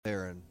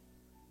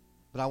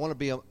But I want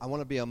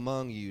to be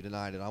among you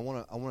tonight, and I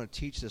want to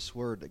teach this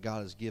word that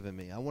God has given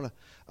me. I want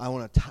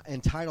to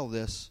entitle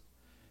this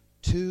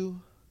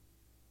 "Too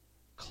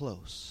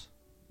Close."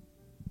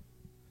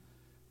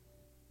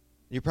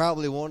 You're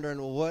probably wondering,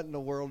 well, what in the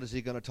world is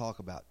he going to talk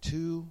about?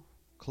 Too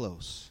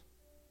close.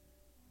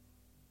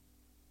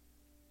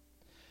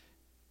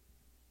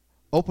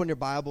 Open your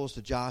Bibles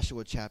to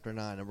Joshua chapter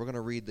 9, and we're going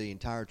to read the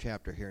entire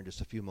chapter here in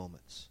just a few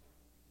moments.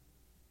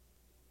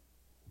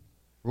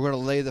 We're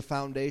going to lay the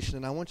foundation,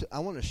 and I want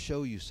to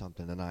show you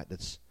something tonight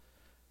that's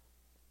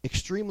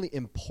extremely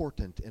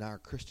important in our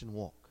Christian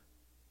walk.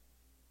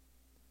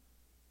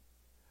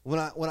 When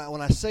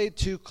I say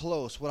too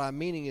close, what I'm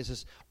meaning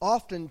is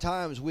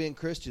oftentimes we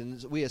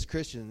as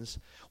Christians,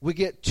 we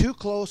get too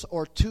close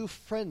or too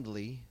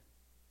friendly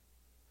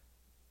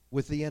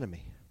with the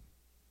enemy.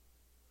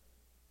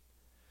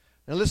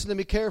 Now listen to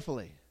me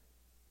carefully.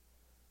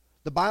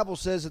 The Bible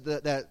says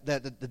that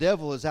the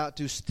devil is out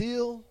to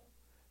steal,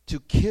 to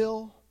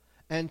kill,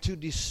 and to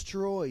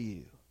destroy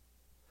you.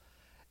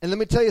 And let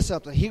me tell you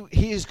something.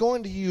 He is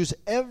going to use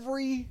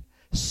every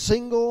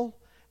single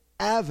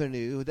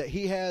avenue that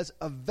he has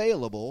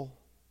available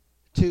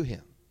to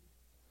him.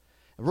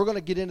 And we're going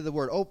to get into the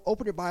word.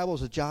 Open your Bibles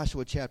to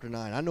Joshua chapter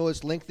 9. I know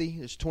it's lengthy.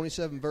 It's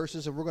 27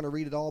 verses, and we're going to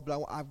read it all,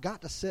 but I've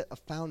got to set a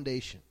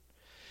foundation.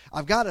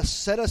 I've got to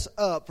set us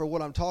up for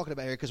what I'm talking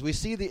about here, because we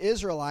see the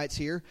Israelites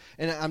here,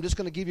 and I'm just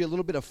going to give you a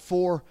little bit of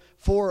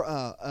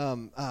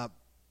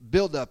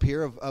build up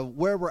here of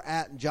where we're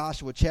at in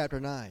Joshua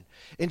chapter 9.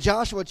 In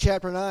Joshua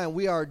chapter 9,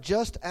 we are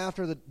just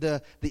after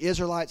the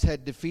Israelites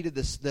had defeated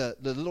the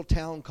little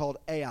town called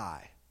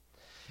Ai.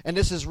 And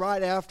this is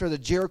right after the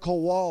Jericho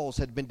walls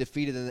had been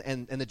defeated,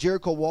 and the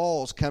Jericho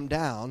walls come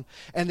down,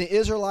 and the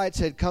Israelites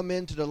had come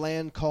into the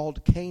land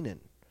called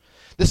Canaan.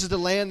 This is the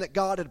land that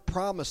God had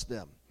promised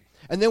them.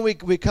 And then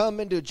we come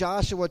into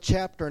Joshua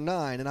chapter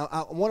 9, and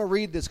I want to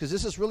read this because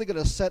this is really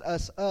going to set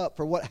us up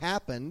for what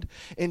happened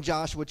in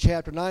Joshua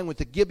chapter 9 with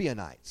the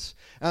Gibeonites.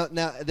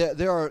 Now,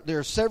 there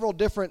are several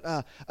different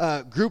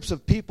groups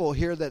of people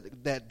here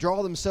that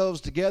draw themselves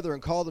together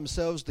and call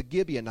themselves the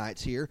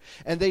Gibeonites here,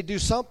 and they do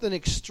something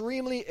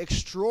extremely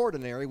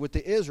extraordinary with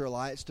the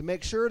Israelites to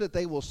make sure that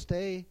they will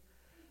stay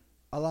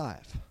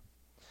alive.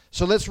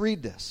 So let's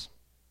read this.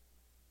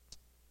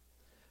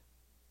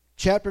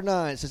 Chapter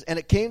 9 says, "And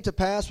it came to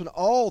pass when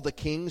all the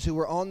kings who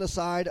were on this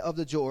side of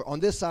the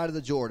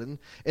Jordan,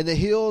 in the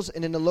hills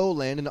and in the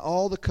lowland, and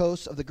all the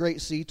coasts of the great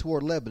sea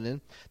toward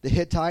Lebanon, the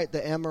Hittite,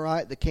 the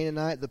Amorite, the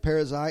Canaanite, the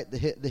Perizzite,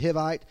 the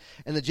Hivite,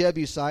 and the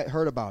Jebusite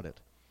heard about it,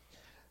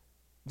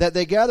 that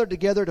they gathered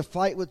together to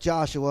fight with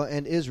Joshua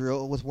and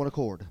Israel with one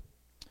accord.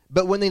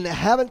 But when the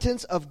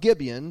inhabitants of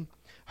Gibeon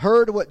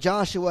heard what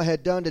Joshua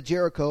had done to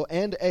Jericho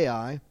and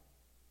Ai,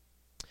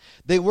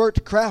 they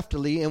worked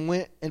craftily and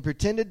went and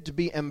pretended to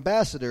be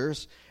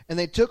ambassadors, and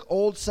they took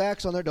old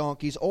sacks on their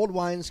donkeys, old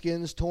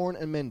wineskins torn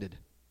and mended,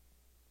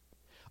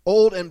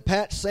 old and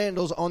patched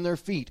sandals on their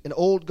feet, and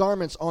old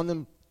garments on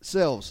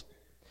themselves.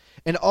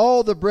 And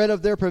all the bread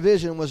of their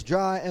provision was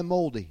dry and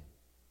moldy.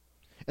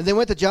 And they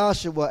went to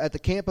Joshua at the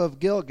camp of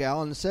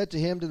Gilgal and said to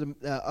him,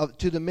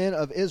 to the men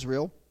of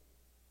Israel,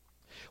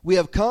 'We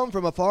have come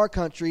from a far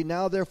country,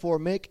 now therefore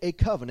make a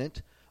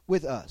covenant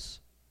with us.'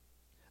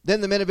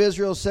 Then the men of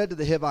Israel said to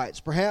the Hivites,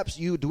 'Perhaps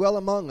you dwell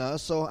among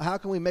us, so how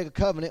can we make a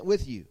covenant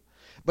with you?'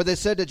 But they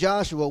said to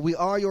Joshua, 'We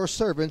are your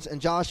servants.' And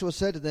Joshua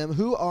said to them,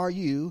 'Who are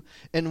you,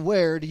 and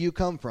where do you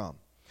come from?'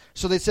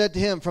 So they said to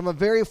him, 'From a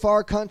very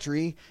far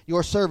country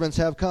your servants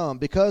have come,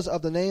 because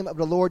of the name of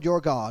the Lord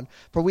your God,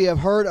 for we have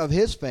heard of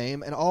his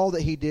fame and all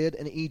that he did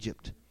in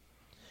Egypt,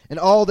 and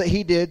all that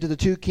he did to the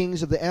two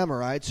kings of the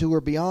Amorites who were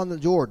beyond the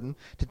Jordan,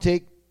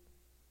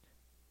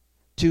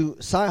 to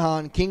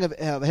Sihon, king of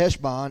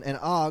Heshbon, and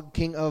Og,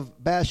 king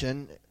of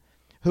Bashan,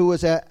 who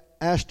was at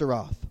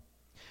Ashtaroth.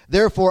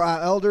 Therefore our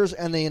elders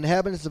and the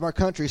inhabitants of our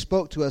country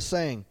spoke to us,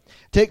 saying,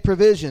 Take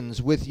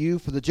provisions with you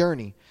for the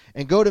journey,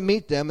 and go to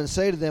meet them, and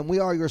say to them, We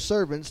are your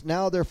servants.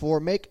 Now therefore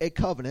make a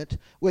covenant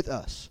with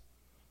us.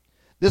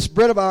 This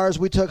bread of ours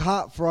we took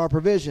hot for our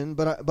provision,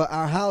 but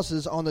our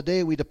houses on the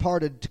day we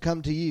departed to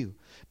come to you.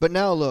 But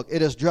now look,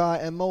 it is dry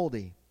and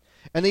moldy.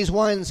 And these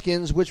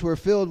wineskins which were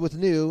filled with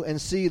new,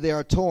 and see, they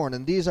are torn,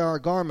 and these are our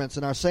garments,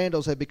 and our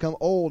sandals have become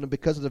old, and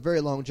because of the very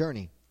long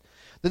journey.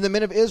 Then the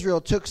men of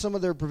Israel took some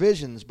of their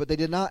provisions, but they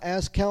did not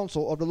ask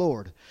counsel of the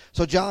Lord.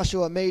 So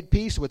Joshua made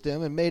peace with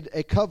them, and made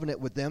a covenant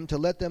with them to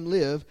let them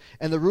live,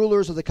 and the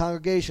rulers of the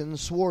congregation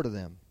swore to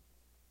them.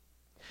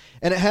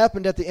 And it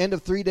happened at the end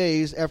of 3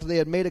 days, after they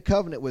had made a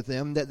covenant with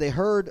them, that they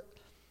heard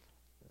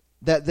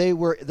that they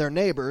were their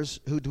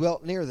neighbors who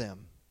dwelt near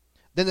them.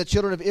 Then the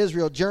children of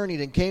Israel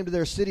journeyed and came to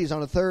their cities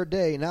on the 3rd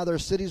day. Now their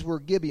cities were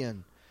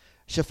Gibeon,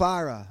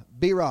 Shephirah,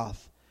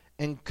 Beeroth,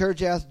 and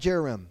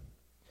Kirjath-jearim.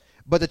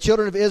 But the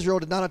children of Israel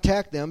did not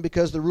attack them,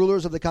 because the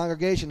rulers of the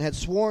congregation had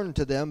sworn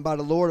to them by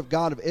the Lord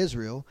God of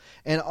Israel,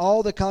 and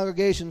all the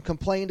congregation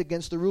complained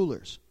against the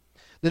rulers.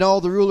 Then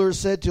all the rulers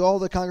said to all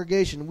the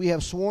congregation, We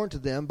have sworn to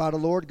them by the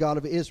Lord God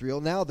of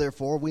Israel. Now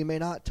therefore we may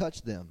not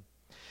touch them.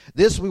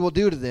 This we will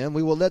do to them,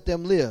 we will let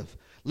them live.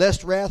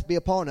 lest wrath be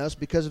upon us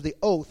because of the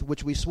oath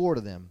which we swore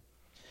to them.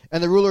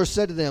 And the rulers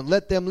said to them,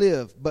 Let them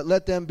live, but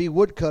let them be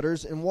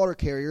woodcutters and water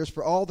carriers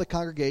for all the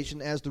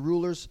congregation, as the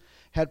rulers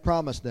had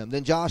promised them.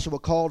 Then Joshua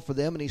called for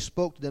them, and he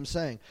spoke to them,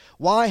 saying,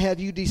 Why have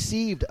you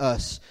deceived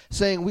us,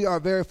 saying, We are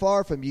very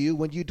far from you,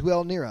 when you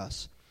dwell near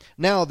us?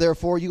 Now,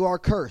 therefore, you are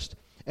cursed,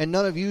 and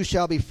none of you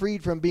shall be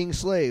freed from being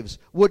slaves,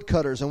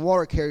 woodcutters and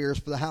water carriers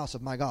for the house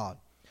of my God.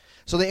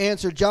 So they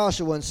answered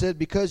Joshua and said,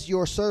 Because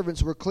your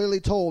servants were clearly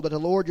told that the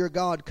Lord your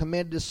God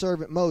commanded his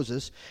servant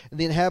Moses and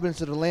the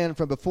inhabitants of the land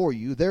from before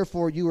you,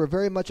 therefore you are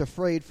very much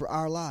afraid for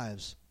our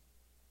lives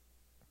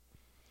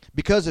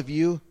because of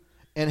you,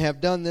 and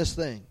have done this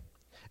thing.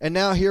 And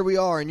now here we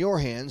are in your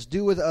hands.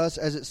 Do with us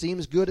as it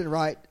seems good and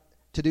right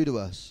to do to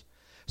us.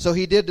 So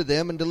he did to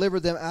them, and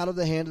delivered them out of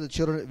the hand of the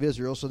children of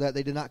Israel, so that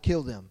they did not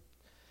kill them.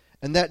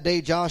 And that day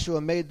Joshua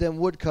made them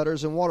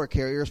woodcutters and water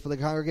carriers for the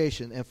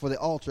congregation and for the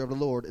altar of the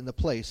Lord in the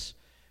place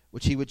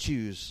which he would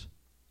choose,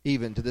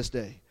 even to this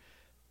day.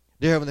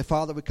 Dear Heavenly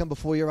Father, we come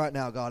before you right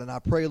now, God, and I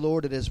pray,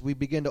 Lord, that as we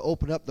begin to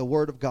open up the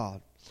Word of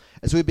God,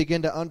 as we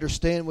begin to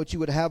understand what you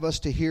would have us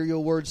to hear your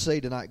word say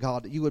tonight,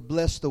 God, that you would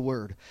bless the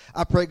word.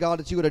 I pray, God,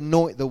 that you would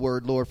anoint the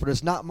word, Lord, for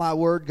it's not my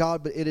word,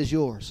 God, but it is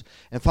yours.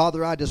 And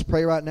Father, I just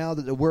pray right now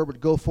that the word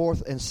would go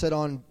forth and sit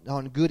on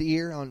good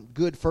ear, on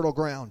good fertile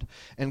ground.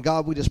 And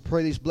God, we just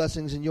pray these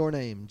blessings in your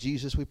name.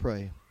 Jesus, we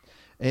pray.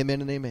 Amen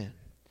and amen.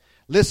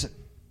 Listen,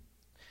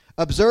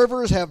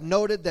 observers have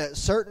noted that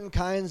certain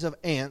kinds of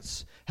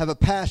ants have a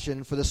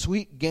passion for the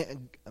sweet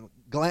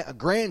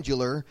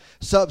granular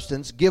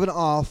substance given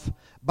off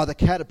by the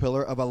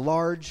caterpillar of a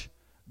large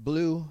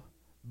blue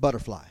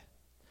butterfly.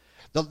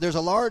 There's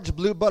a large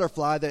blue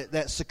butterfly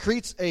that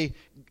secretes a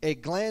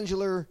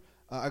granular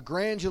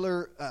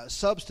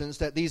substance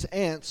that these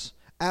ants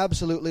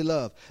absolutely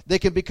love. They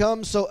can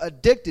become so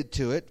addicted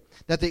to it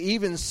that they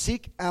even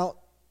seek out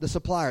the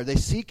supplier. They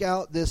seek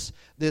out this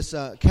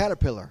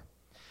caterpillar,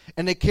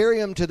 and they carry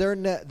him to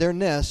their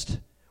nest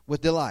with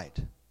delight.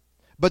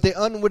 But they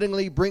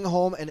unwittingly bring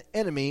home an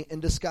enemy in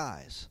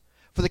disguise.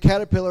 For the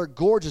caterpillar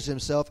gorges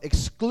himself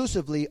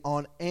exclusively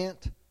on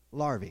ant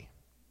larvae.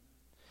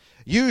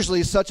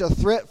 Usually such a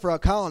threat for a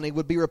colony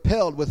would be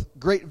repelled with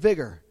great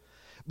vigor.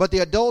 But the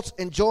adults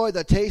enjoy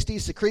the tasty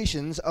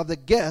secretions of the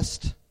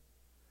guest,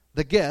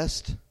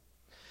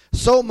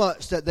 so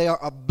much that they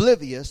are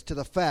oblivious to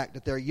the fact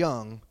that their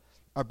young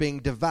are being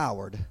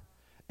devoured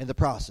in the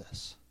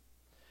process.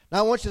 Now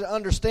I want you to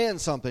understand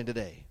something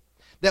today.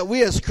 That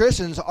we as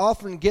Christians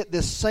often get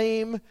this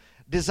same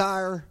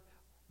desired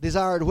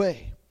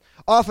way.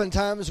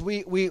 Oftentimes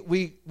we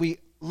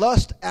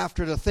lust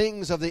after the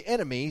things of the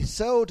enemy,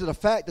 so to the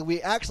fact that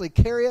we actually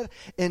carry it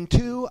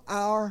into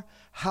our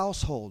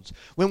households.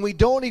 When we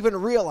don't even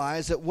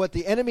realize that what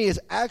the enemy is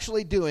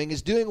actually doing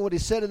is doing what he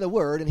said in the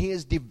Word, and he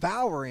is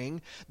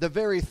devouring the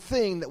very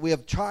thing that we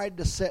have tried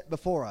to set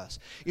before us.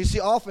 You see,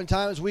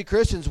 oftentimes we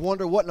Christians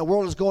wonder what in the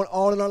world is going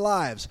on in our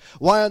lives.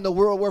 Why in the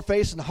world we're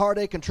facing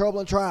heartache and trouble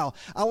and trial.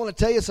 I want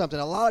to tell you something.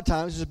 A lot of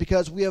times it's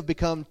because we have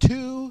become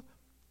too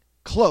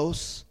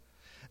close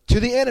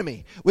to the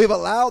enemy. We've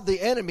allowed the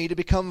enemy to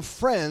become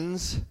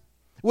friends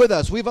with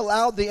us. We've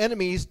allowed the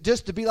enemies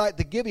just to be like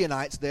the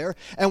Gibeonites there,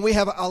 and we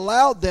have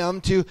allowed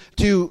them to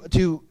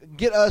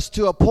get us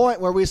to a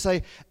point where we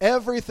say,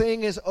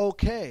 everything is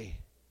okay.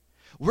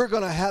 We're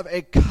going to have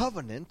a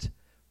covenant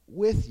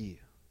with you.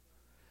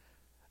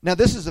 Now,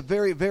 this is a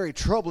very, very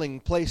troubling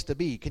place to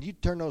be. Can you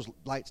turn those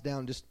lights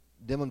down, just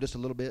dim them just a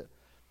little bit?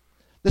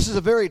 This is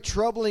a very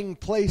troubling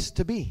place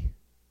to be.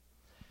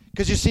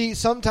 Because you see,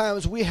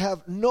 sometimes we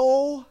have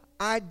no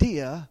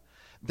idea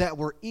that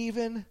we're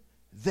even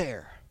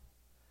there.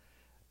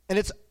 And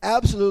it's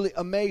absolutely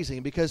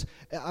amazing because,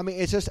 I mean,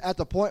 it's just at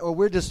the point where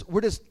we're just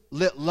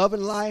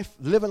loving life,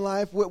 living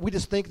life. We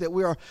just think that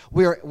we're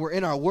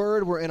in our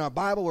Word, we're in our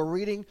Bible, we're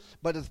reading.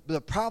 But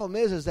the problem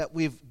is that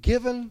we've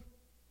given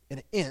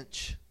an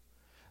inch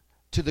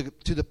to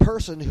the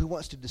person who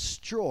wants to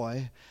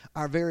destroy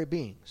our very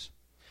beings.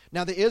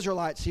 Now, the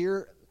Israelites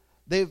here,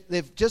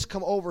 they've just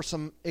come over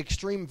some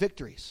extreme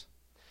victories.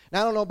 Now,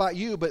 I don't know about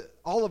you, but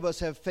all of us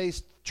have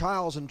faced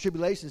trials and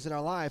tribulations in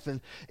our life, and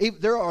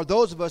there are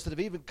those of us that have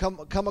even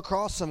come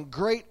across some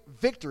great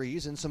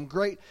victories and some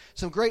great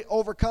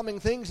overcoming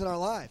things in our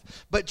life.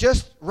 But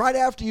just right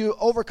after you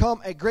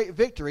overcome a great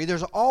victory,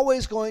 there's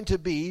always going to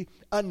be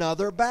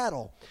another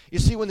battle. You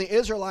see, when the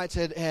Israelites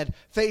had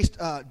faced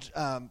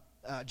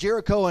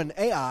Jericho and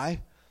Ai,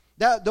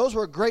 those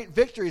were great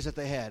victories that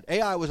they had.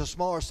 Ai was a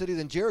smaller city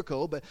than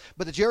Jericho, but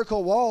the Jericho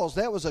walls,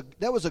 that was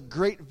a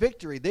great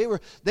victory. They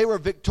were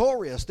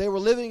victorious. They were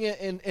living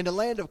in the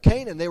land of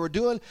Canaan. They were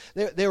given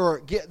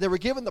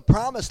the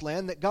promised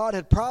land that God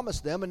had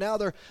promised them, and now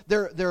they're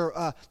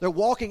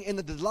walking in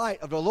the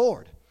delight of the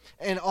Lord.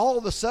 And all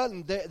of a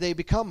sudden, they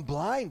become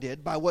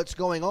blinded by what's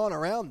going on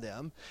around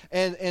them,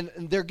 and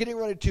they're getting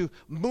ready to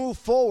move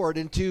forward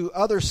into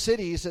other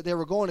cities that they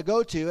were going to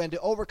go to and to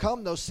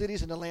overcome those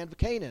cities in the land of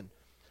Canaan.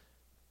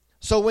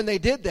 So when they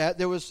did that,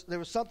 there was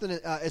something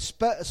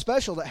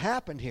special that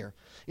happened here.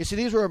 You see,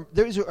 these were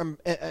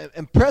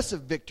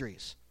impressive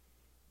victories.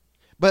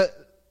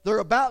 But they're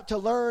about to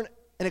learn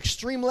an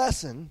extreme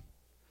lesson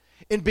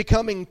in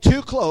becoming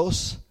too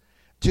close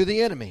to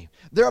the enemy.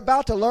 They're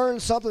about to learn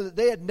something that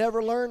they had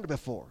never learned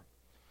before.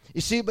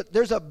 You see, but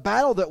there's a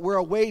battle that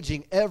we're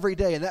waging every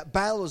day, and that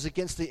battle is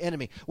against the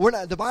enemy.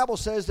 The Bible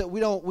says that we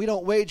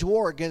don't wage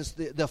war against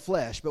the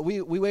flesh, but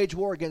we wage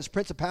war against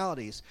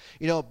principalities,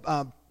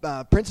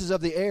 princes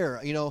of the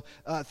air,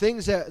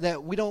 things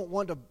that we don't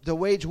want to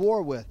wage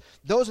war with.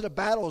 Those are the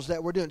battles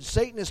that we're doing.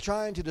 Satan is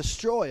trying to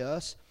destroy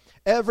us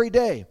every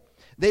day.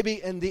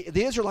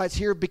 The Israelites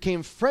here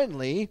became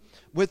friendly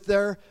with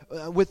their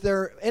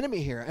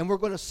enemy here, and we're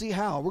going to see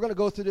how. We're going to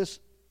go through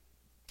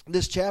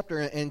this chapter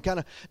and kind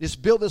of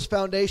just build this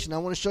foundation. I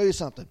want to show you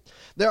something.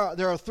 There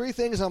are three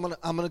things I'm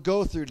going to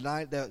go through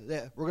tonight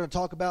that we're going to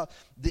talk about.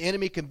 The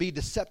enemy can be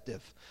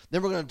deceptive.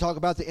 Then we're going to talk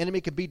about the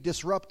enemy can be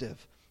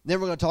disruptive. Then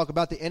we're going to talk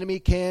about the enemy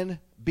can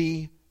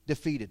be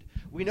defeated.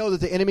 We know that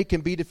the enemy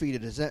can be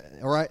defeated. Is that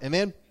all right?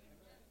 Amen?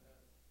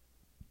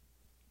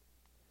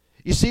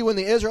 You see, when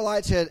the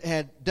Israelites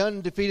had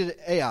done defeated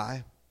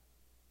Ai,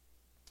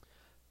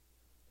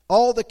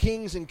 all the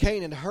kings in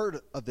Canaan heard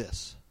of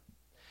this.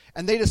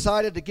 And they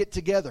decided to get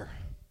together.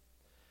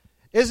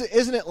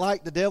 Isn't it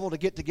like the devil to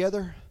get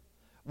together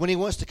when he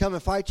wants to come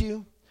and fight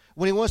you?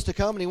 When he wants to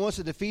come and he wants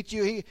to defeat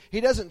you,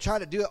 he doesn't try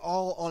to do it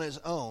all on his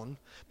own.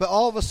 But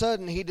all of a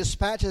sudden, he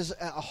dispatches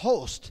a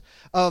host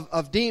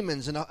of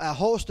demons and a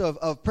host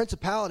of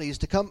principalities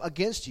to come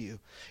against you.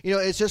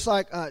 It's just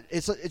like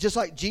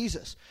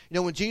Jesus.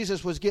 When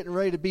Jesus was getting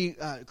ready to be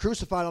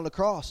crucified on the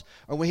cross,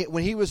 or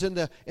when he was in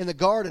the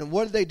garden,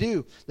 what did they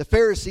do? The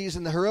Pharisees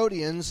and the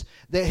Herodians,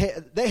 they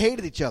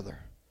hated each other.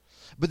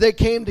 But they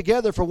came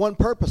together for one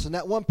purpose, and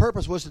that one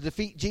purpose was to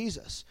defeat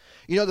Jesus.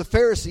 The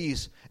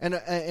Pharisees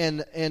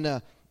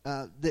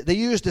they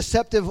used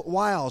deceptive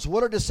wiles.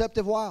 What are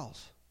deceptive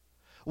wiles?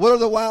 What are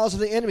the wiles of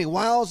the enemy?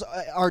 Wiles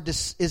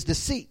is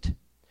deceit,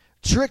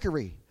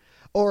 trickery,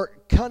 or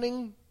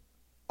cunning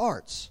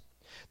arts.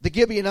 The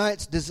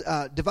Gibeonites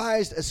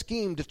devised a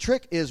scheme to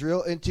trick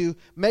Israel into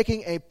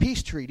making a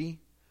peace treaty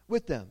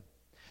with them.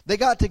 They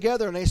got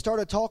together and they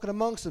started talking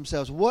amongst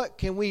themselves. What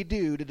can we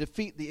do to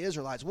defeat the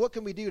Israelites? What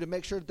can we do to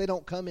make sure that they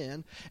don't come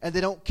in and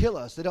they don't kill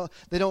us? They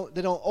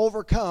don't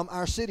overcome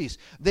our cities.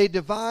 They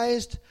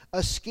devised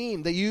a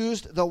scheme. They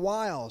used the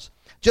wiles.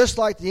 Just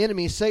like the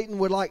enemy, Satan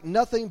would like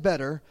nothing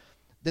better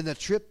than to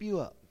trip you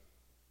up.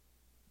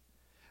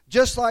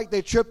 Just like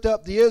they tripped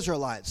up the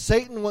Israelites,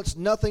 Satan wants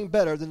nothing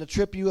better than to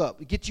trip you up,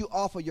 get you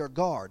off of your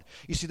guard.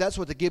 You see, that's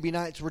what the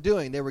Gibeonites were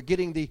doing. They were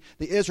getting the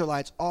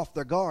Israelites off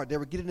their guard. They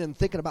were getting them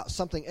thinking about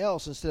something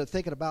else instead of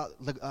thinking about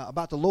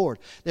the Lord.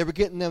 They were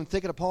getting them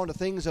thinking upon the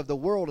things of the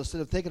world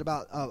instead of thinking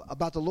about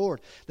the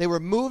Lord. They were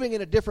moving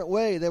in a different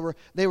way.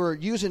 They were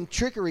using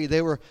trickery.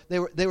 They were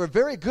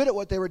very good at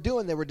what they were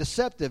doing. They were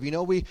deceptive.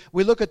 We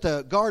look at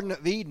the Garden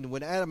of Eden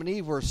when Adam and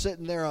Eve were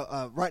sitting there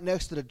right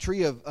next to the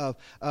tree of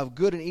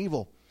good and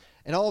evil.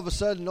 And all of a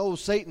sudden, old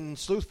Satan,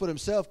 Sleuthfoot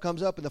himself,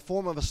 comes up in the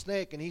form of a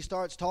snake, and he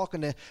starts talking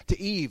to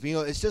Eve.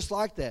 It's just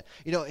like that.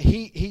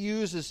 He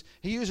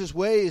uses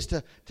ways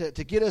to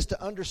get us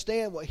to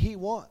understand what he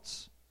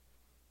wants.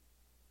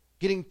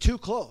 Getting too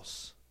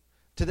close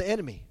to the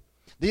enemy.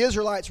 The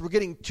Israelites were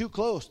getting too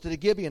close to the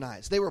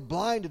Gibeonites. They were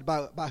blinded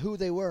by who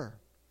they were.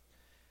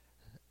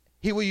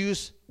 He will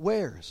use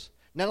wares.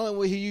 Not only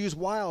will he use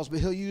wiles, but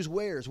he'll use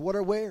wares. What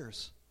are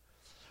wares?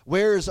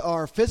 Wares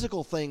are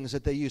physical things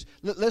that they use.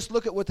 Let's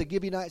look at what the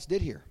Gibeonites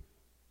did here.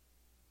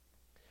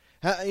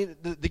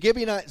 The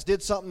Gibeonites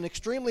did something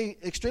extremely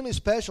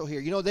special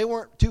here. They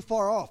weren't too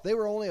far off. They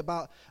were only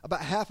about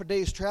half a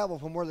day's travel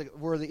from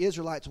where the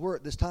Israelites were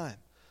at this time.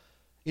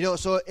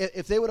 So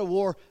if they would have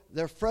wore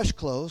their fresh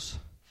clothes,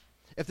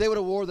 if they would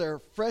have wore their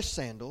fresh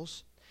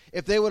sandals,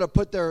 if they would have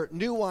put their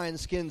new wine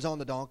skins on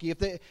the donkey,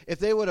 if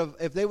they would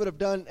have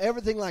done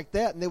everything like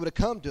that, and they would have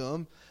come to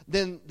him,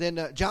 then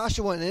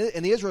Joshua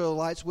and the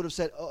Israelites would have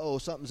said, "Uh-oh,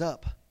 something's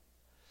up."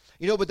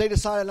 But they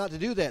decided not to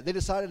do that. They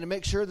decided to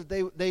make sure that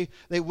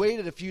they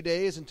waited a few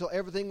days until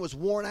everything was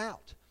worn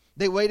out.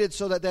 They waited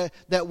so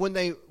that when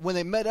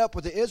they met up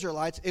with the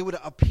Israelites, it would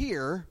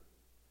appear.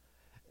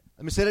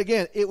 Let me say it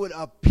again. It would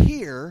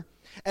appear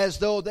as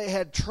though they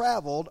had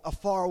traveled a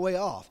far way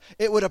off.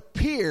 It would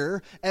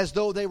appear as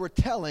though they were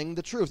telling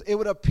the truth. It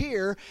would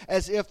appear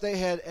as if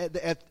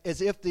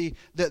the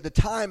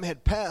time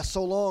had passed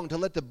so long to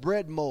let the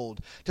bread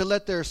mold, to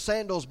let their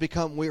sandals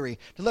become weary,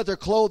 to let their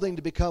clothing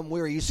to become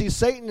weary. You see,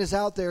 Satan is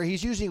out there.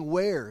 He's using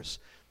wares.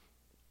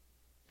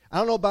 I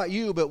don't know about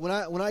you, but when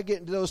I get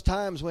into those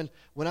times when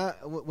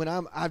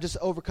I've just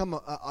overcome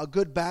a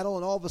good battle,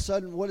 and all of a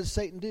sudden, what does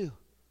Satan do?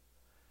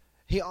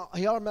 He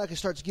automatically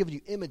starts giving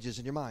you images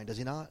in your mind, does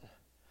he not?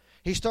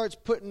 He starts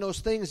putting those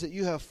things that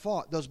you have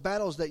fought, those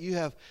battles that you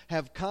have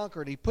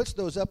conquered. He puts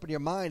those up in your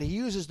mind. He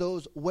uses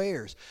those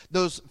wares,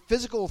 those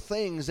physical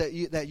things that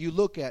you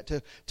look at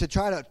to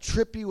try to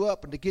trip you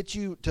up and to get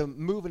you to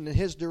moving in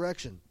his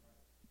direction.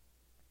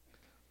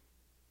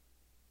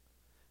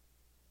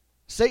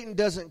 Satan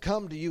doesn't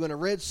come to you in a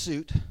red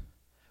suit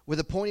with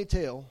a pointy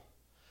tail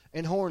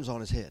and horns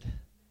on his head.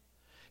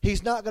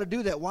 He's not going to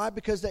do that. Why?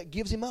 Because that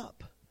gives him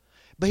up.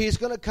 But he's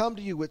going to come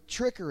to you with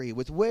trickery,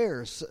 with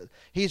wares.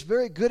 He's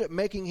very good at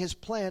making his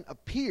plan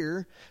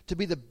appear to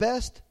be the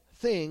best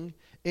thing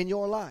in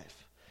your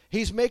life.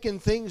 He's making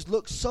things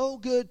look so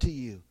good to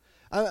you.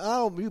 I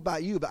don't know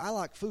about you, but I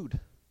like food.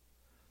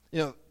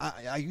 You know,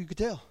 you could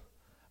tell.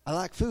 I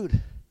like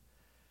food.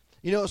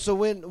 You know, so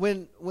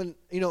when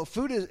you know,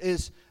 food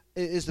is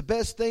the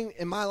best thing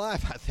in my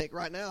life, I think,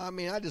 right now. I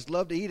mean, I just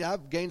love to eat.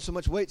 I've gained so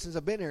much weight since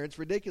I've been here. It's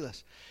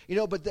ridiculous. You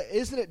know, but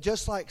isn't it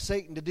just like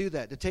Satan to do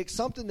that? To take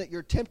something that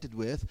you're tempted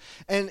with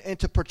and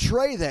to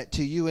portray that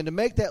to you and to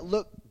make that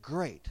look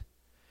great.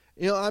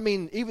 You know, I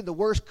mean, even the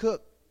worst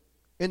cook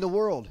in the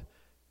world,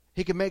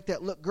 he can make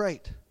that look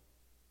great.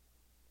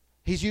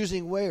 He's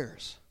using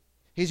wares.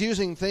 He's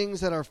using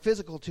things that are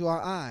physical to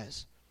our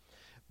eyes.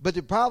 But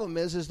the problem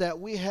is that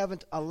we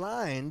haven't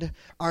aligned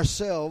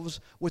ourselves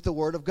with the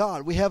Word of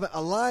God. We haven't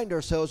aligned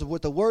ourselves with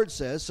what the Word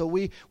says, so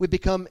we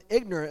become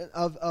ignorant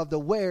of the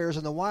wares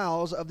and the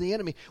wiles of the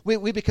enemy.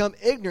 We become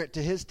ignorant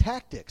to his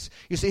tactics.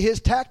 You see, his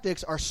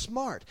tactics are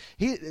smart.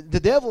 The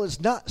devil is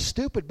not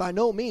stupid by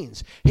no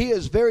means. He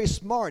is very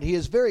smart. He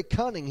is very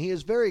cunning. He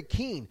is very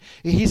keen.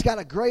 He's got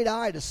a great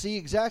eye to see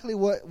exactly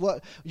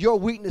what your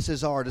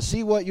weaknesses are, to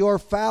see what your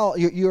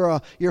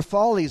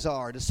follies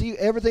are, to see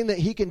everything that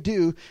he can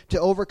do to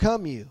overcome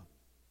you.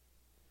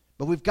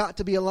 But we've got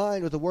to be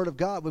aligned with the Word of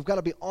God. We've got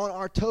to be on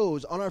our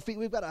toes, on our feet.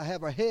 We've got to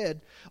have our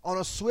head on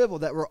a swivel,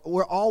 that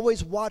we're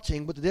always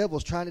watching what the devil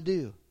is trying to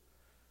do.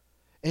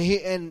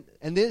 And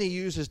then he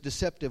uses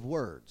deceptive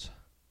words.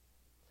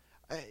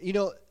 You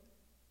know,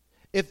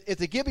 if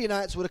the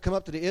Gibeonites would have come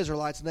up to the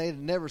Israelites and they had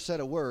never said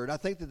a word, I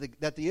think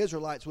that the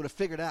Israelites would have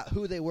figured out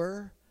who they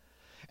were,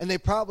 and they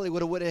probably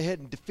would have went ahead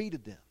and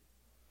defeated them.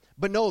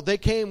 But no, they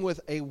came with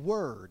a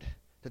word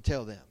to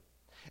tell them.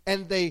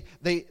 And they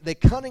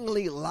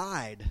cunningly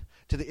lied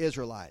to the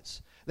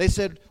Israelites. They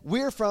said,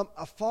 we're from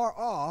afar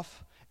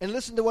off. And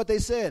listen to what they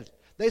said.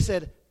 They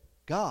said,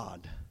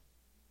 God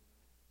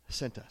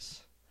sent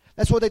us.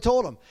 That's what they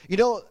told them. You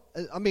know,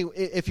 I mean,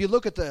 if you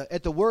look at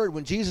the word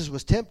when Jesus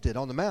was tempted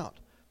on the mount,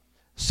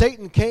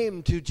 Satan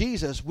came to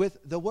Jesus with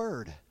the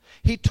word.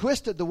 He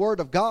twisted the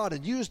word of God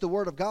and used the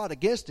word of God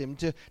against him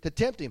to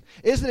tempt him.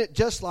 Isn't it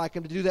just like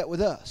him to do that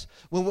with us?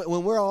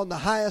 When we're on the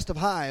highest of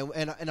high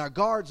and our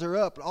guards are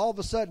up, and all of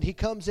a sudden he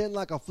comes in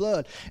like a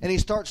flood and he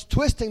starts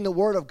twisting the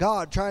word of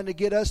God, trying to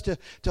get us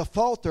to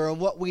falter on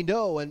what we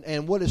know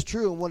and what is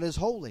true and what is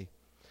holy.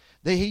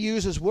 He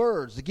uses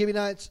words. The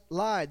Gibeonites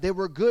lied. They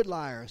were good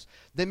liars.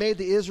 They made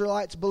the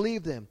Israelites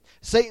believe them.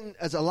 Satan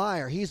is a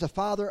liar. He's the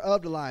father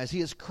of the lies.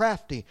 He is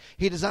crafty.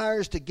 He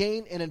desires to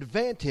gain an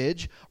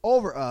advantage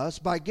over us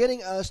by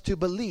getting us to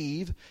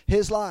believe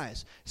his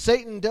lies.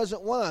 Satan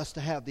doesn't want us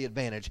to have the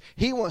advantage.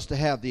 He wants to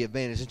have the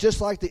advantage. And just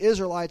like the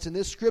Israelites in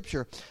this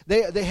scripture,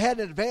 they had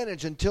an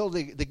advantage until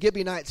the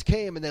Gibeonites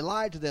came and they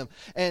lied to them.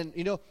 And,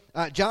 you know,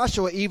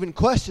 Joshua even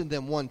questioned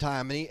them one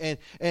time.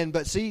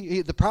 But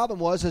the problem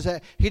was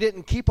that he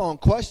didn't keep on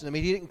questioning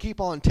them. He didn't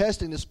keep on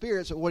testing the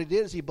spirits. But what he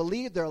did is he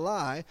believed their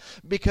lie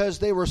because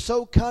they were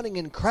so cunning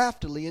and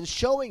craftily in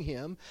showing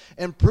him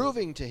and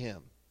proving to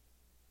him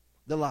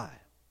the lie.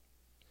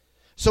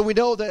 So we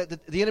know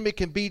that the enemy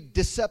can be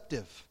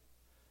deceptive.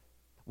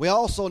 We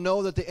also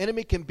know that the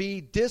enemy can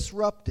be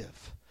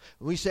disruptive.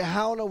 We say,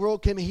 how in the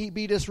world can he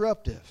be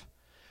disruptive?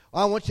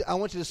 Well, I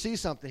want you to see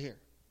something here.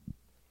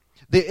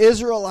 The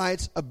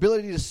Israelites'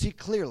 ability to see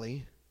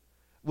clearly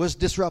was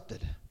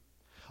disrupted.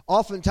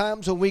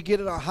 Oftentimes when we get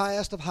at our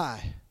highest of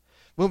high,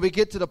 when we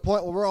get to the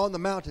point where we're on the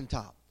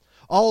mountaintop,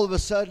 all of a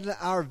sudden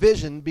our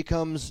vision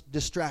becomes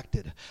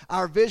distracted.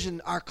 Our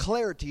vision, our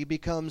clarity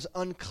becomes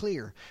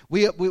unclear.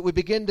 We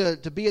begin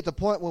to be at the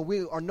point where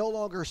we are no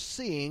longer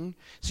seeing.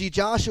 See,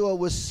 Joshua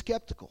was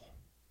skeptical,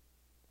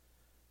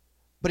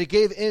 but he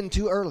gave in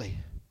too early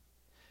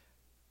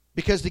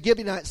because the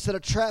Gibeonites set a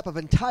trap of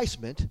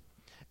enticement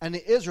and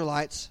the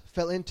Israelites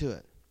fell into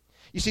it.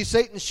 You see,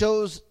 Satan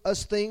shows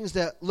us things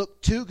that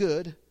look too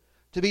good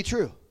to be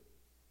true.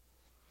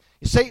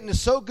 Satan is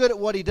so good at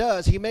what he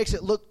does, he makes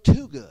it look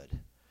too good.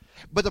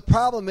 But the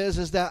problem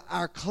is that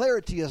our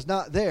clarity is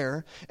not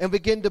there, and we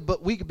begin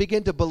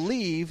to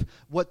believe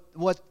what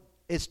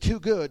is too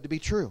good to be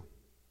true.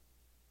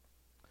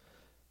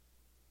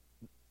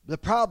 The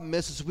problem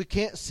is we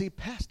can't see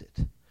past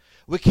it.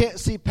 We can't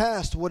see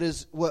past what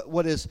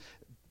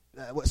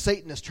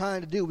Satan is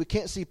trying to do. We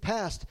can't see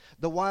past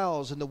the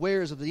wiles and the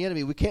wares of the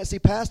enemy. We can't see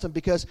past them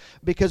because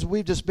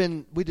we've just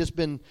been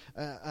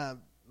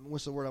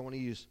what's the word I want to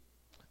use?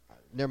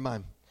 Never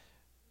mind.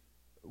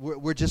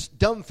 We're just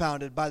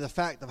dumbfounded by the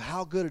fact of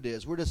how good it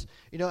is. We're just,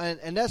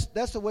 and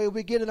that's the way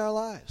we get in our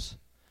lives.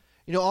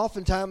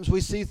 Oftentimes we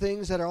see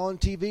things that are on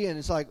TV and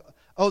it's like,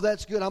 oh,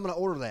 that's good, I'm going to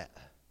order that.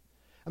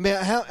 I mean,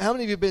 how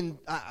many of you have been?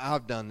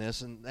 I've done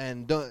this,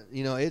 and don't,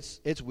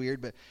 it's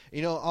weird, but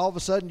all of a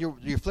sudden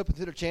you're flipping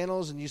through the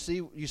channels and you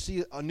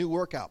see a new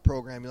workout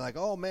program. You're like,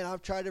 oh man,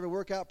 I've tried every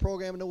workout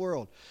program in the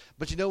world,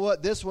 but you know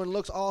what? This one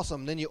looks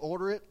awesome. Then you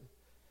order it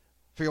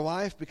for your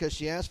wife because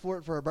she asked for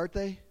it for her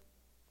birthday,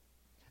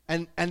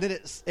 and then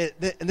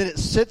it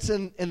sits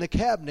in the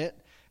cabinet,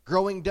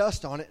 growing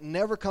dust on it, and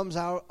never comes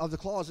out of the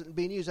closet and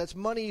being used. That's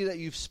money that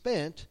you've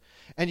spent,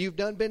 and you've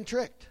been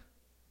tricked.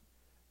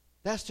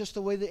 That's just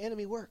the way the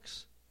enemy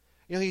works.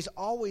 You know, he's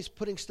always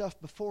putting stuff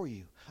before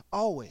you.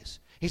 Always.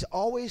 He's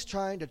always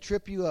trying to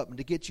trip you up and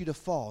to get you to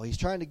fall. He's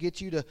trying to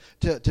get you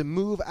to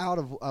move out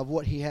of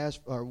what he has,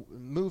 or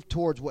move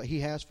towards what he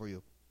has for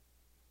you.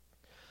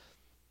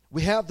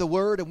 We have the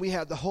Word and we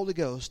have the Holy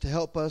Ghost to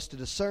help us to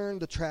discern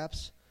the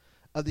traps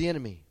of the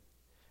enemy.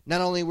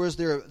 Not only was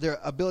their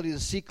ability to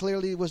see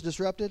clearly was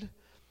disrupted,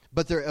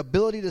 but their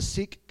ability to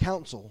seek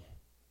counsel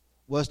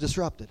was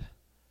disrupted.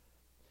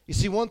 You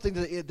see, one thing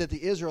that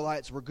the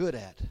Israelites were good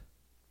at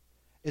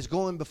is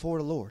going before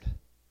the Lord.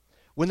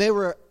 When they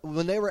were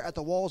at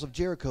the walls of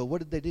Jericho, what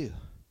did they do?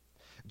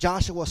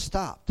 Joshua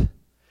stopped,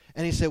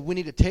 and he said, we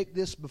need to take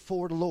this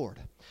before the Lord.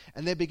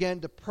 And they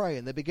began to pray,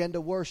 and they began to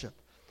worship.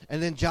 And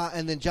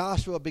then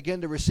Joshua began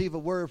to receive a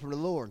word from the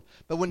Lord.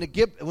 But when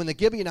the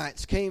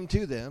Gibeonites came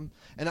to them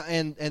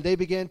and they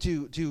began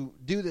to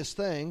do this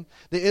thing,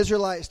 the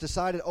Israelites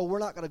decided, we're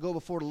not going to go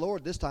before the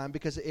Lord this time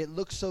because it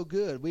looks so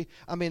good.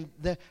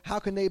 How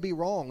can they be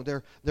wrong?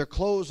 Their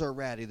clothes are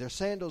ratty, their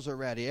sandals are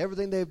ratty,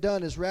 everything they've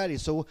done is ratty.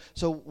 So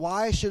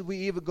why should we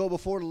even go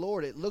before the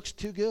Lord? It looks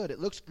too good. It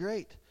looks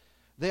great.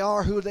 They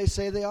are who they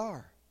say they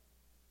are.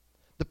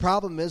 The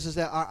problem is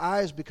that our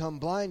eyes become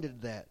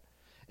blinded to that.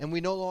 And we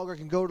no longer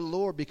can go to the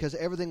Lord because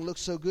everything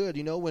looks so good.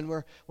 You know, when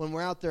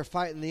we're out there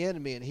fighting the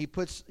enemy and he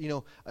puts,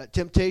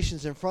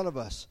 temptations in front of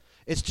us,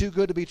 it's too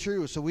good to be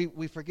true. So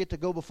we forget to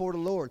go before the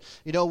Lord.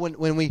 You know,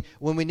 when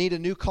we need a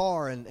new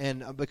car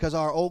and because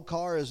our old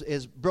car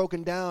is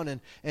broken down and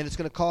it's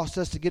going to cost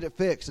us to get it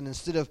fixed. And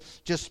instead of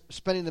just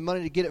spending the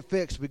money to get it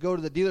fixed, we go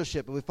to the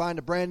dealership and we find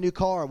a brand new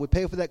car. We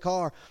pay for that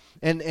car.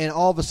 And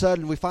all of a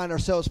sudden we find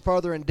ourselves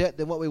further in debt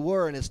than what we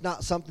were, and it's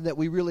not something that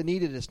we really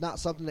needed. It's not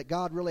something that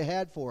God really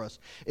had for us.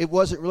 It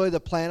wasn't really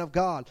the plan of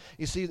God.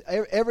 You see,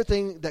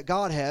 everything that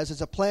God has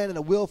is a plan and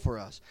a will for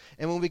us.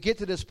 And when we get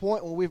to this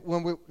point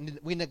when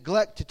we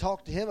neglect to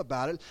talk to Him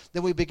about it,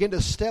 then we begin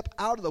to step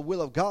out of the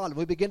will of God. And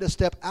we begin to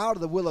step out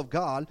of the will of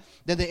God,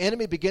 then the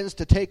enemy begins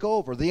to take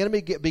over. The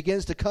enemy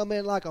begins to come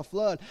in like a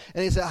flood,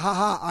 and he says,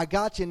 I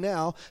got you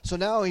now. So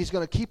now he's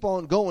going to keep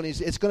on going.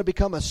 It's going to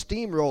become a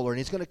steamroller, and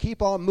he's going to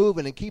keep on moving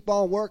and keep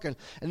on working,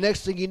 and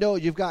next thing you know,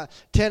 you've got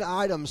 10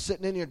 items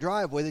sitting in your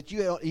driveway that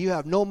you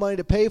have no money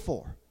to pay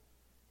for.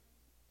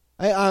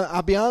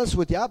 I'll be honest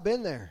with you, I've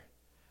been there.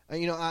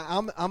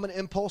 I'm an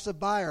impulsive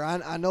buyer.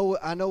 I know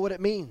what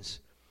it means.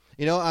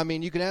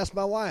 You can ask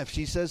my wife.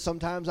 She says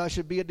sometimes I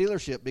should be a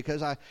dealership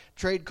because I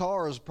trade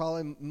cars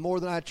probably more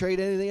than I trade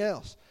anything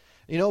else.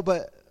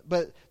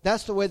 But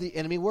that's the way the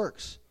enemy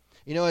works.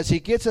 As he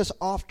gets us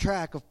off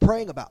track of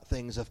praying about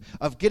things,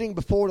 of getting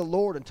before the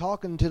Lord and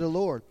talking to the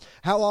Lord.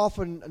 How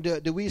often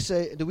do we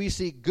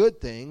see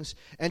good things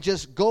and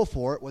just go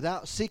for it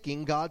without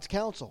seeking God's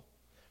counsel?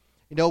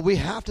 We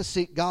have to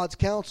seek God's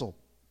counsel.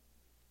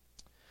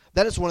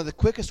 That is one of the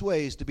quickest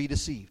ways to be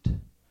deceived,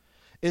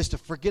 is to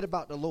forget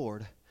about the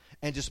Lord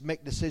and just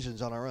make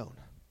decisions on our own.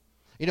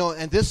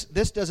 And this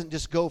doesn't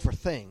just go for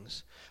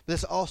things, but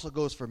this also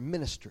goes for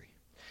ministry.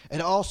 And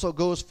it also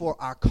goes for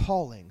our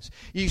callings.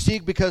 You see,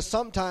 because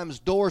sometimes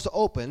doors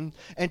open,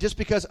 and just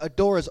because a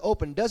door is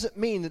open doesn't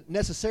mean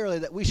necessarily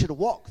that we should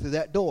walk through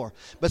that door.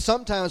 But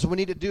sometimes we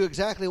need to do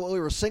exactly what we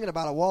were singing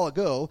about a while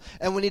ago,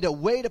 and we need to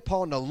wait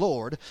upon the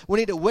Lord. We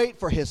need to wait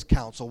for His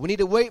counsel. We need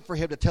to wait for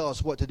Him to tell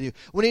us what to do.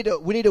 We need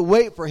to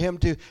wait for Him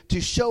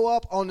to show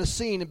up on the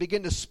scene and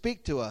begin to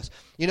speak to us.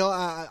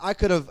 I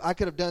could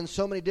have done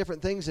so many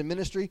different things in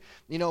ministry.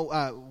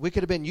 We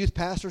could have been youth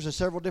pastors in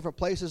several different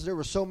places. There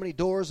were so many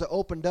doors that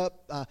opened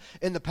up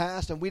in the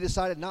past, and we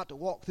decided not to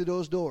walk through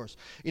those doors.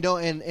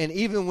 And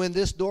even when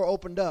this door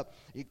opened up,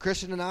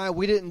 Christian and I,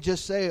 we didn't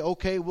just say,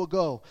 okay, we'll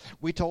go.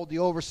 We told the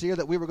overseer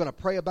that we were going to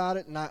pray about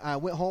it, and I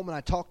went home and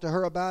I talked to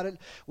her about it.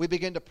 We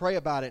began to pray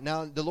about it.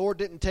 Now, the Lord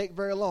didn't take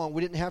very long.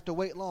 We didn't have to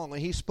wait long,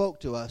 and He spoke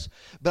to us.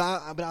 But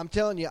I'm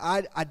telling you,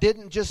 I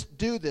didn't just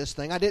do this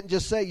thing. I didn't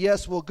just say,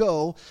 yes, we'll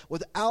go,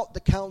 without the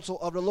counsel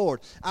of the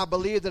Lord. I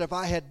believe that if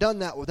I had done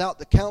that without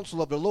the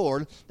counsel of the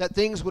Lord, that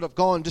things would have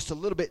gone just a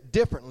little bit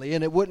differently,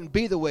 and it wouldn't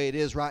be the way it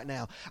is right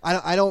now.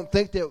 I don't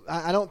think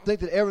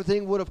that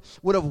everything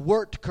would have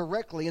worked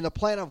correctly in the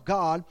plan of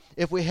God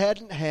if we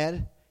hadn't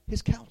had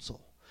His counsel.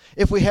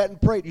 If we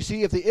hadn't prayed. You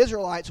see, if the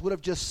Israelites would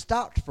have just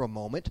stopped for a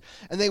moment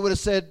and they would have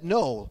said,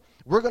 no,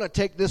 we're going to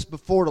take this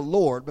before the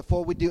Lord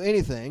before we do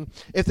anything.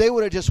 If they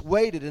would have just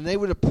waited and they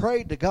would have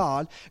prayed to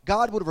God,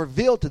 God would have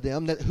revealed to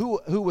them that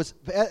who was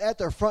at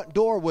their front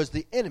door was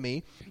the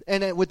enemy.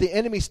 And with the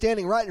enemy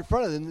standing right in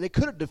front of them, they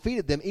could have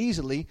defeated them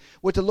easily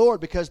with the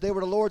Lord because they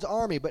were the Lord's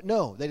army. But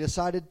no, they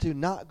decided to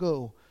not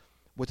go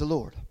with the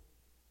Lord.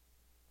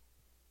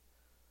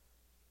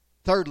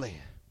 Thirdly,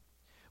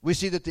 we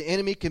see that the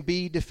enemy can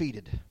be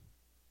defeated.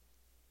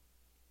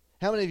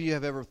 How many of you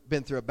have ever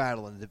been through a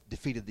battle and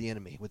defeated the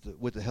enemy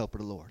with the help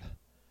of the Lord?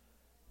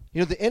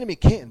 The enemy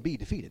can be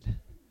defeated.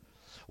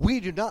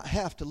 We do not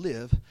have to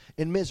live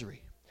in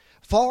misery.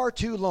 Far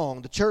too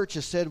long, the church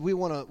has said we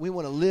want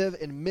to live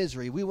in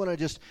misery. We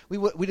just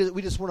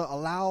want to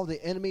allow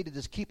the enemy to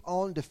just keep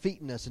on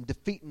defeating us and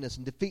defeating us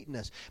and defeating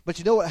us. But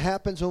you know what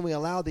happens when we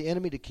allow the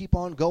enemy to keep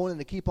on going and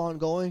to keep on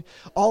going?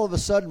 All of a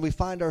sudden, we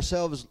find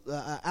ourselves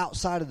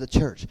outside of the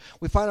church.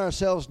 We find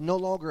ourselves no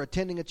longer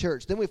attending a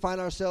church. Then we find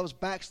ourselves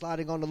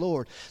backsliding on the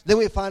Lord. Then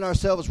we find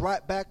ourselves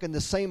right back in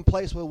the same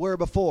place we were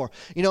before.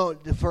 You know,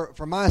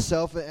 for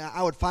myself,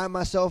 I would find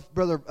myself,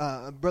 Brother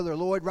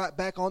Lloyd, right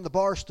back on the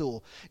bar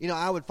stool. You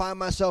know, I would find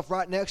myself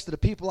right next to the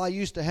people I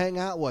used to hang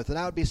out with, and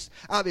I'd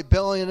be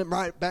bellying them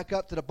right back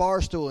up to the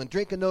bar stool and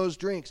drinking those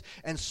drinks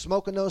and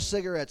smoking those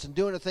cigarettes and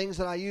doing the things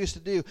that I used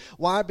to do.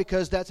 Why?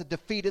 Because that's a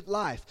defeated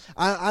life.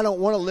 I don't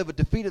want to live a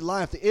defeated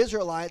life. The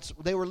Israelites,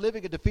 they were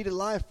living a defeated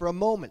life for a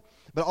moment.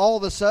 But all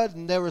of a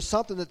sudden, there was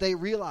something that they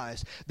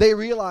realized. They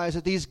realized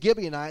that these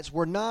Gibeonites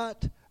were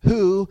not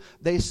who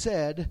they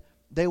said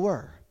they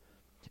were.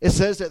 It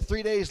says that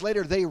 3 days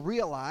later, they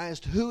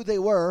realized who they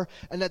were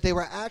and that they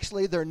were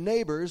actually their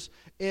neighbors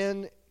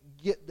in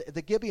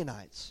the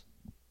Gibeonites.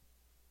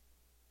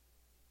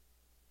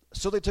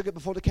 So they took it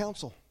before the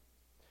council.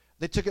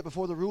 They took it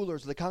before the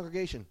rulers of the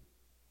congregation.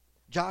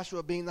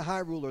 Joshua being the high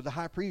ruler, the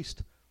high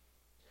priest.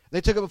 They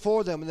took it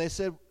before them and they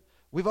said,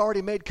 we've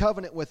already made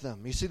covenant with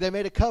them. You see, they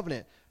made a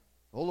covenant.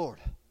 Oh, Lord.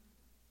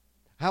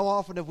 How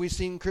often have we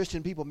seen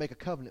Christian people make a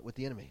covenant with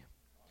the enemy?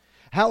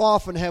 How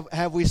often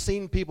have we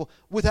seen people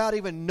without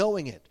even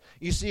knowing it?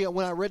 You see,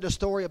 when I read the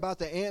story about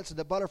the ants and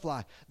the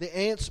butterfly, the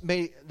ants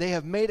they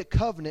have made a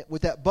covenant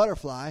with that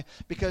butterfly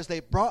because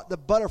they brought the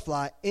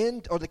butterfly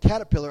in, or the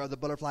caterpillar of the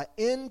butterfly,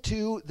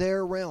 into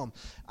their realm.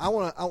 I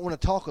want to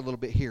talk a little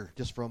bit here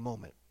just for a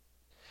moment.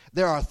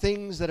 There are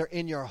things that are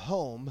in your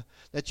home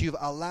that you've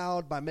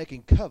allowed by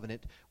making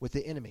covenant with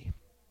the enemy.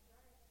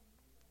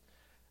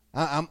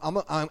 I'm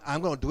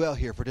going to dwell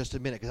here for just a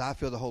minute because I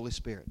feel the Holy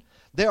Spirit.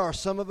 There are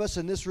some of us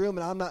in this room,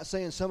 and I'm not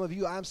saying some of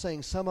you, I'm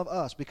saying some of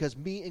us, because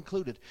me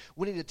included.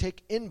 We need to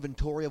take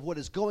inventory of what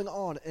is going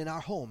on in our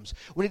homes.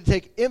 We need to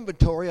take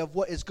inventory of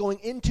what is going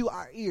into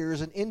our ears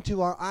and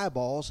into our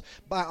eyeballs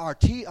by our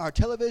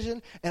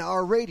television and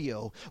our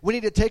radio. We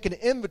need to take an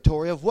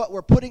inventory of what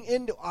we're putting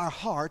into our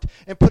heart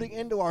and putting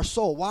into our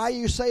soul. Why are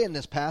you saying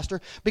this, Pastor?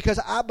 Because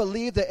I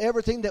believe that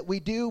everything that we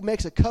do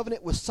makes a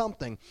covenant with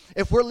something.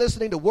 If we're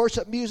listening to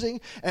worship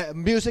music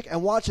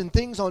and watching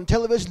things on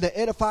television that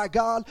edify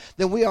God,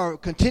 then we are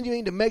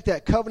continuing to make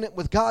that covenant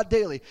with God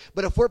daily.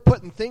 But if we're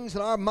putting things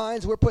in our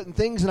minds, we're putting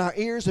things in our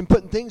ears and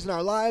putting things in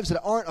our lives that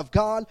aren't of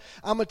God,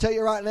 I'm going to tell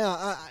you right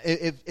now,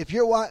 if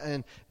you're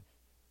watching,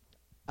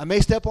 I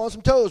may step on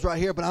some toes right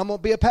here, but I'm going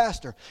to be a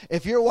pastor.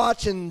 If you're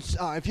watching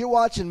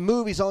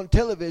movies on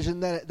television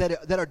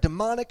that are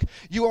demonic,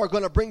 you are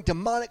going to bring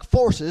demonic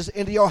forces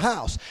into your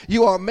house.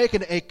 You are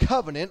making a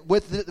covenant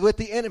with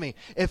the enemy.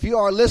 If you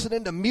are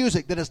listening to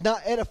music that is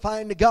not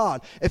edifying to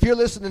God, if you're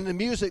listening to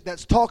music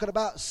that's talking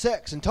about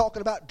sex and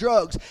talking about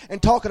drugs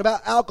and talking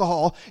about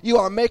alcohol, you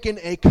are making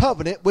a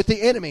covenant with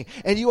the enemy,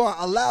 and you are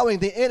allowing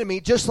the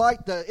enemy, just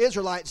like the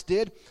Israelites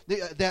did,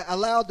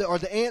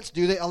 the ants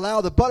do. They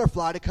allow the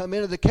butterfly to come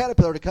into the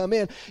caterpillar to come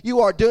in. You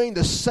are doing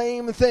the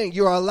same thing.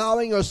 You are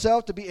allowing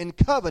yourself to be in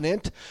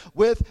covenant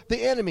with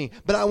the enemy.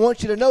 But I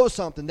want you to know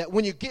something, that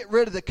when you get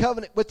rid of the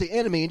covenant with the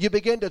enemy and you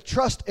begin to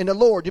trust in the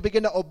Lord, you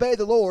begin to obey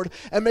the Lord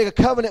and make a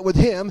covenant with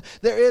Him,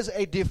 there is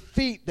a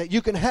defeat that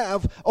you can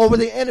have over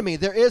the enemy.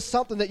 There is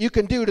something that you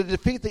can do to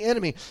defeat the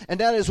enemy, and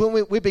that is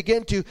when we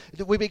begin to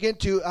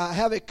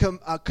have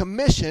a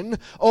commission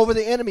over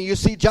the enemy. You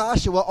see,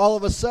 Joshua, all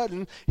of a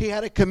sudden, he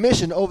had a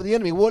commission over the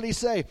enemy. What did he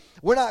say?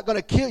 We're not going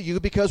to kill you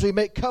because we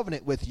make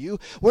covenant with you.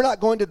 We're not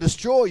going to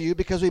destroy you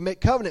because we make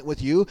covenant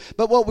with you.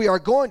 But what we are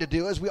going to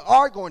do is we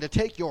are going to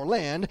take your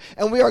land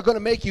and we are going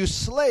to make you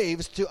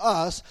slaves to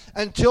us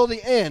until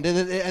the end.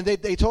 And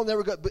they told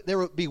them there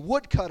would be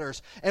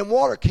woodcutters and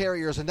water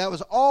carriers, and that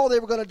was all they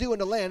were going to do in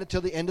the land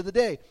until the end of the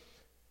day.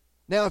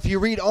 Now, if you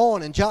read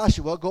on in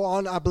Joshua, go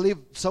on, I believe,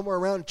 somewhere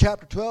around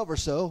chapter 12 or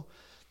so,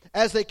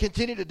 as they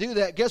continue to do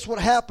that, guess what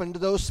happened to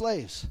those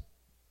slaves?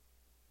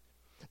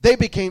 They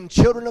became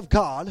children of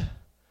God.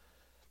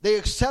 They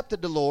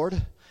accepted the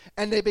Lord,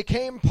 and they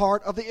became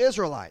part of the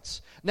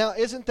Israelites. Now,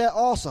 isn't that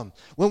awesome?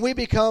 When we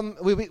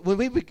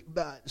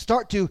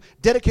start to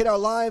dedicate our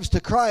lives to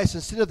Christ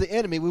instead of the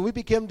enemy, when we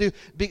become to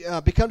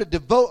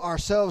devote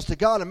ourselves to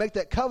God and make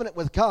that covenant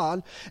with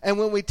God, and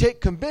when we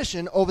take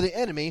commission over the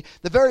enemy,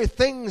 the very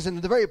things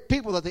and the very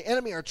people that the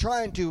enemy are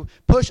trying to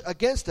push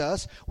against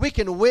us, we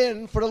can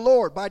win for the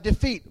Lord by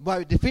defeating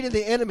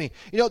the enemy.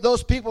 You know,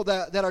 those people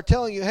that are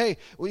telling you, hey,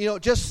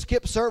 just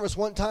skip service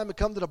one time and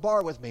come to the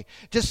bar with me.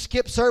 Just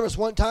skip service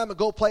one time and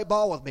go play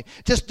ball with me.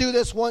 Just do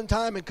this one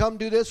time and come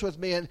do this with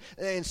me,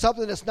 and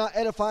something that's not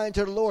edifying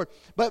to the Lord.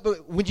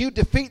 But when you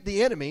defeat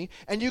the enemy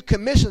and you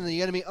commission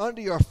the enemy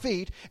under your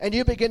feet and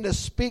you begin to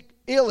speak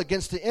ill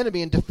against the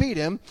enemy and defeat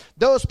him,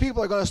 those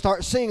people are going to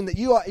start seeing that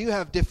you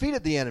have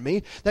defeated the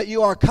enemy, that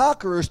you are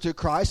conquerors through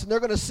Christ, and they're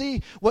going to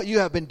see what you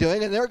have been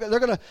doing, and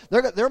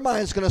their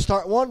mind's going to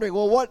start wondering,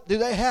 well, what do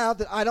they have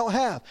that I don't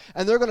have?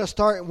 And they're going to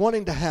start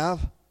wanting to have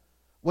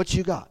what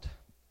you got.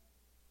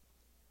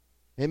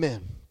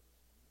 Amen.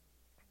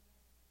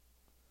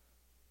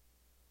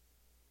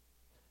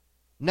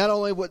 Not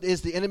only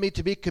is the enemy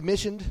to be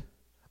commissioned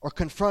or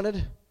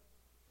confronted,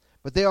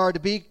 but they are to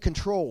be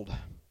controlled.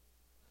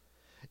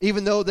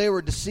 Even though they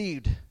were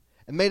deceived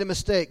and made a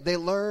mistake, they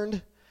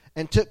learned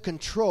and took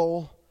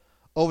control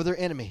over their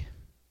enemy.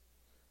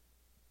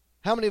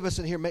 How many of us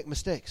in here make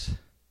mistakes?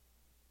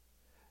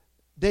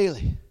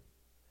 Daily.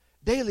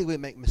 Daily we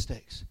make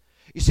mistakes.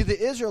 You see, the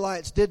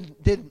Israelites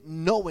didn't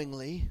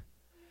knowingly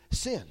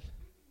sin.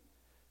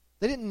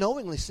 They didn't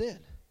knowingly sin.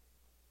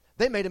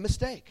 They made a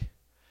mistake.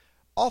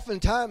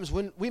 Oftentimes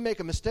when we make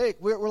a mistake,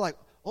 we're like,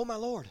 oh my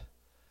Lord,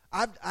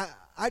 I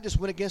just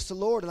went against the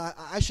Lord and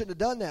I shouldn't have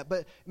done that.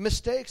 But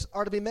mistakes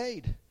are to be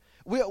made.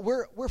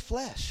 We're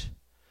flesh.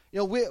 You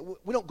know,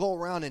 we don't go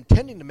around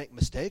intending to make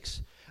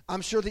mistakes.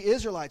 I'm sure the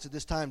Israelites at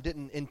this time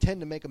didn't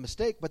intend to make a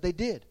mistake, but they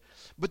did.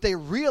 But they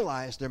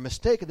realized their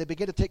mistake and they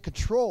began to take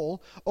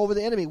control over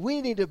the enemy.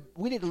 We need to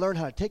learn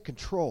how to take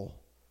control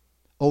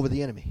over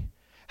the enemy.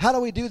 How do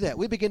we do that?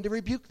 We begin to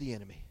rebuke the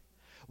enemy.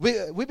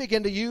 We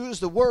begin to use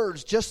the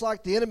words just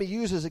like the enemy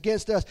uses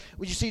against us.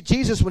 When you see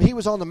Jesus, when he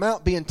was on the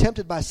mount being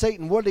tempted by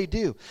Satan, what did he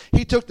do?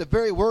 He took the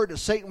very word that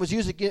Satan was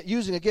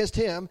using against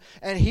him,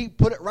 and he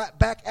put it right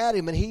back at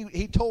him, and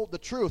he told the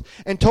truth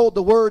and told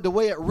the word the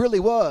way it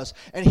really was,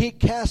 and he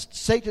cast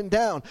Satan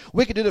down.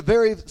 We could do the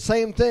very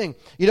same thing.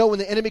 You know, when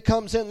the enemy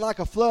comes in like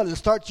a flood and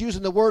starts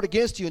using the word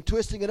against you and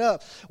twisting it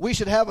up, we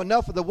should have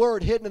enough of the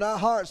word hidden in our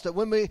hearts that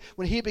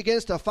when he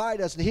begins to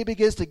fight us and he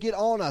begins to get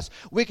on us,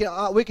 we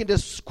can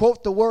just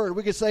quote the word.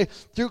 We can say,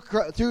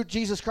 through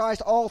Jesus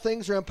Christ, all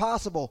things are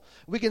impossible.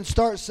 We can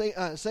start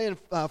saying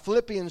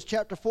Philippians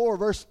chapter 4,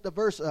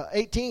 verse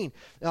 18,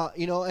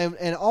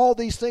 and all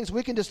these things.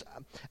 We can just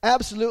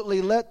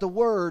absolutely let the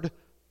word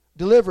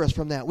deliver us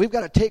from that. We've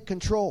got to take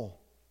control.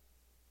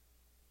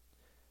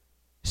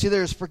 See,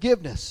 there's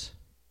forgiveness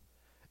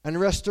and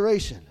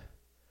restoration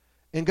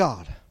in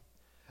God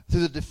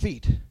through the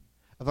defeat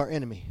of our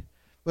enemy.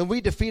 When we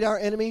defeat our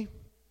enemy,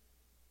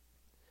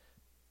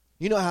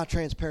 you know how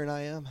transparent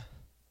I am.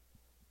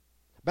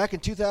 Back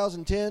in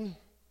 2010,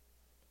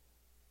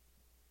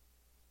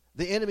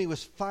 the enemy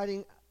was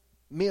fighting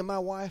me and my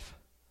wife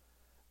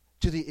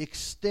to the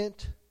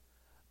extent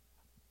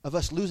of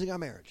us losing our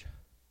marriage.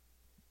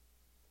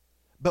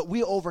 But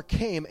we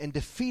overcame and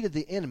defeated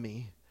the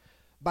enemy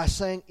by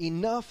saying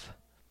enough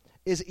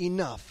is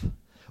enough.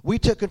 We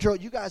took control.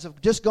 You guys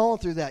have just gone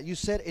through that. You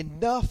said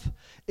enough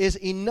is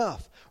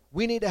enough.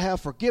 We need to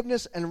have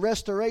forgiveness and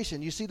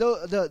restoration. You see,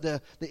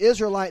 the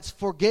Israelites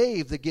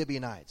forgave the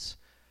Gibeonites.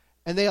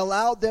 And they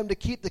allowed them to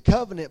keep the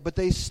covenant, but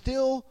they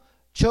still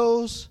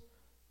chose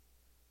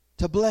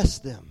to bless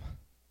them.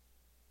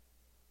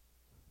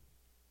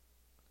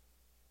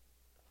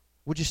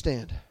 Would you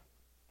stand?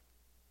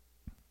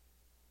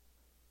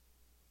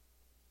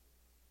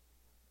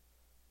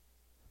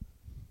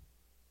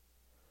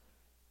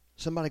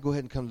 Somebody go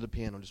ahead and come to the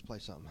piano and just play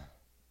something.